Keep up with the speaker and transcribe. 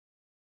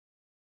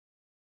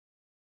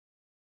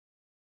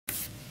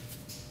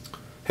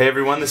Hey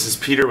everyone, this is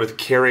Peter with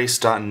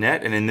at&t,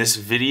 and in this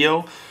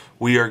video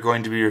we are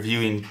going to be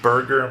reviewing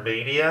Burger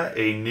Mania,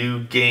 a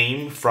new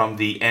game from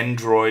the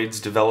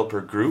Android's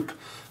developer group.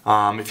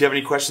 If you have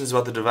any questions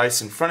about the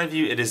device in front of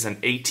you, it is an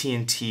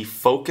at&t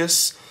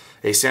Focus,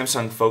 a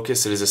Samsung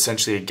Focus. It is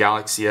essentially a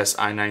Galaxy S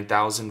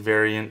i9000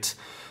 variant.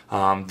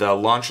 The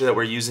launcher that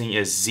we're using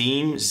is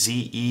Zeam,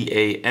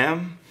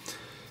 Z-E-A-M.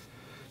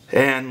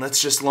 And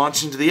let's just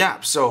launch into the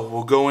app. So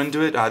we'll go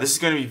into it. This is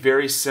going to be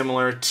very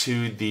similar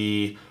to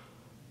the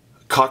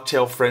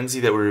Cocktail Frenzy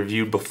that we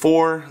reviewed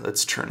before.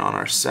 Let's turn on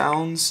our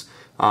sounds.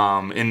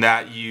 In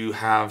that you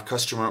have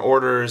customer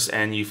orders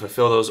and you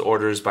fulfill those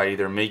orders by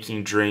either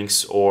making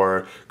drinks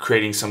or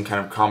creating some kind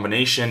of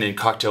combination. In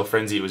Cocktail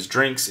Frenzy it was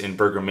drinks. In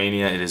Burger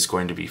Mania it is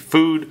going to be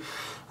food.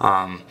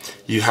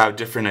 You have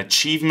different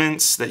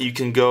achievements that you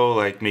can go,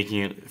 like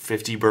making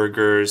 50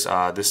 burgers.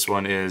 This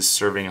one is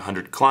serving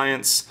 100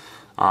 clients.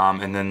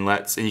 And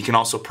you can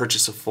also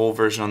purchase a full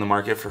version on the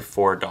market for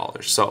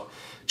 $4. So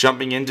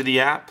jumping into the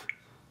app,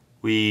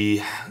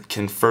 we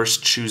can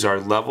first choose our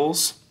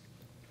levels.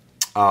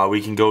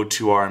 We can go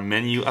to our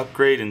menu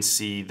upgrade and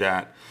see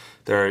that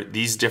there are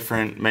these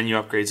different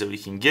menu upgrades that we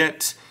can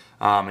get.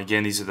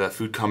 Again, these are the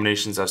food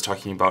combinations I was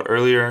talking about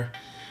earlier.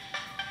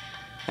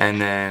 And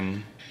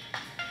then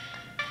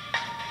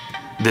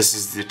this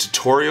is the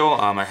tutorial.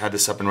 I had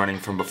this up and running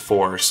from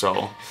before,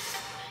 so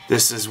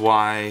this is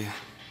why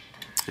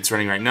it's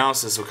running right now.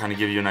 So this will kind of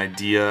give you an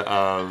idea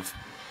of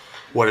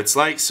what it's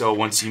like. So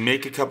once you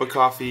make a cup of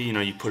coffee,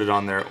 you put it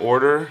on their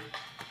order.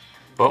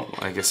 Well,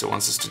 I guess it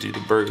wants us to do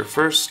the burger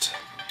first.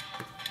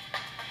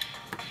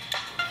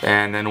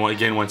 And then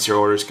again, once your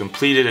order is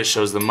completed, it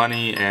shows the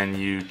money and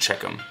you check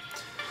them.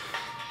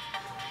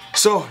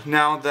 So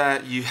now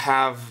that you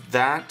have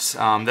that,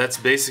 that's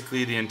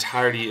basically the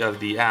entirety of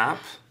the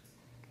app.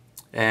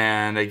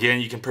 And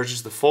again, you can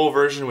purchase the full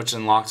version, which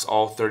unlocks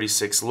all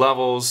 36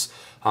 levels.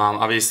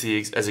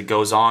 Obviously, as it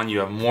goes on, you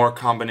have more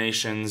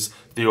combinations.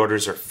 The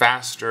orders are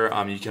faster.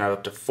 You can have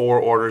up to 4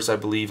 orders, I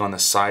believe, on the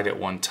side at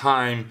one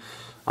time.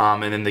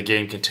 And then the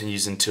game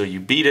continues until you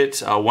beat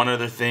it. One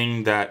other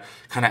thing that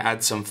kind of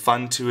adds some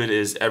fun to it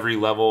is every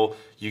level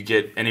you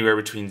get anywhere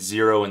between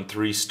 0 and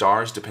 3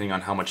 stars depending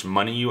on how much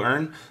money you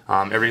earn.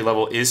 Every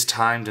level is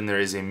timed and there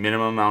is a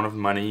minimum amount of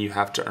money you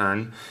have to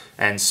earn.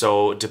 And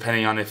so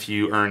depending on if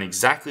you earn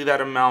exactly that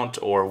amount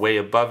or way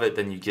above it,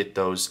 then you get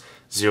those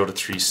 0 to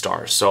 3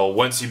 stars. So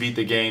once you beat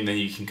the game, then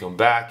you can come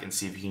back and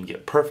see if you can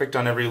get perfect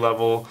on every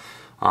level.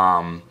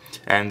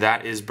 And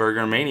that is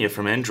Burger Mania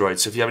from Android.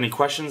 So if you have any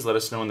questions, let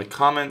us know in the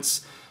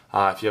comments.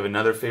 If you have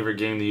another favorite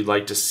game that you'd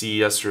like to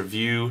see us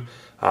review,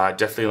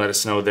 definitely let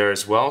us know there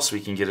as well so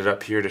we can get it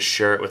up here to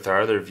share it with our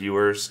other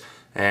viewers.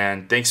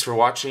 And thanks for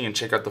watching, and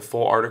check out the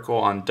full article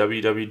on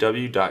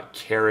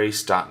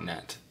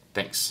www.carace.net.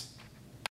 Thanks.